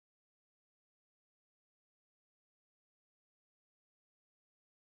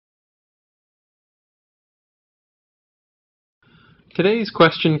Today's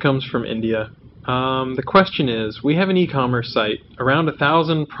question comes from India. The question is, we have an e-commerce site, around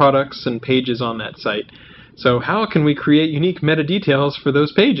 1,000 products and pages on that site. So how can we create unique meta details for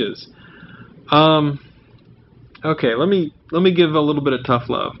those pages? Okay, let me give a little bit of tough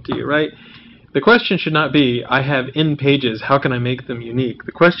love to you, right? The question should not be, I have N pages, how can I make them unique?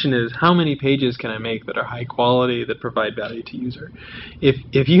 The question is, how many pages can I make that are high quality, that provide value to user?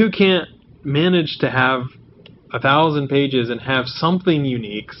 If you can't manage to have 1,000 pages and have something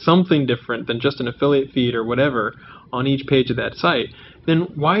unique, something different than just an affiliate feed or whatever on each page of that site, then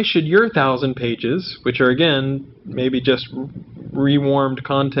why should your 1,000 pages, which are again maybe just rewarmed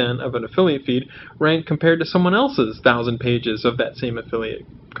content of an affiliate feed, rank compared to someone else's 1,000 pages of that same affiliate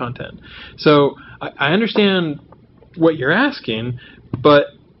content? So I understand what you're asking, but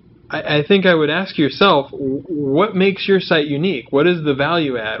I think I would ask yourself, what makes your site unique? What is the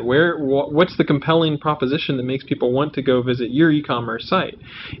value add? What's the compelling proposition that makes people want to go visit your e-commerce site?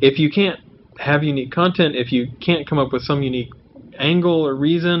 If you can't have unique content, if you can't come up with some unique angle or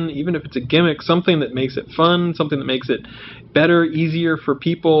reason, even if it's a gimmick, something that makes it fun, something that makes it better, easier for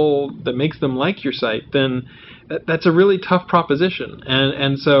people, that makes them like your site, then that's a really tough proposition.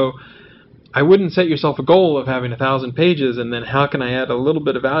 And so I wouldn't set yourself a goal of having 1,000 pages and then how can I add a little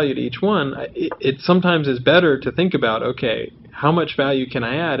bit of value to each one. It sometimes is better to think about, okay, how much value can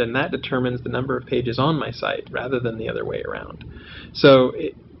I add, and that determines the number of pages on my site rather than the other way around. So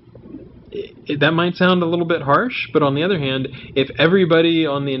that might sound a little bit harsh, but on the other hand, if everybody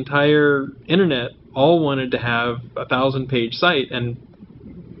on the entire internet all wanted to have a 1,000-page site and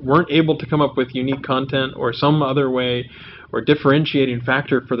weren't able to come up with unique content or some other way or differentiating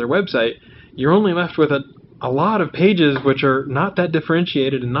factor for their website, you're only left with a lot of pages which are not that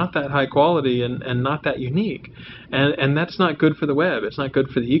differentiated and not that high quality and not that unique. And that's not good for the web. It's not good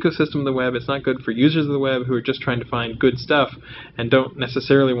for the ecosystem of the web. It's not good for users of the web who are just trying to find good stuff and don't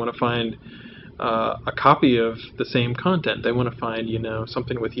necessarily want to find a copy of the same content. They want to find,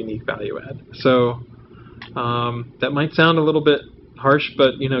 something with unique value add. So that might sound a little bit harsh,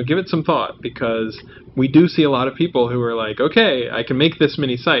 but give it some thought, because we do see a lot of people who are like, okay, I can make this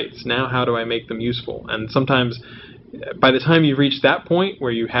many sites, now how do I make them useful? And sometimes by the time you've reached that point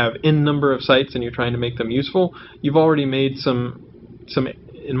where you have n number of sites and you're trying to make them useful, you've already made some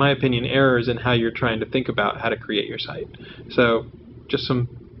in my opinion, errors in how you're trying to think about how to create your site. So just some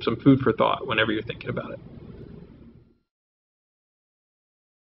food for thought whenever you're thinking about it.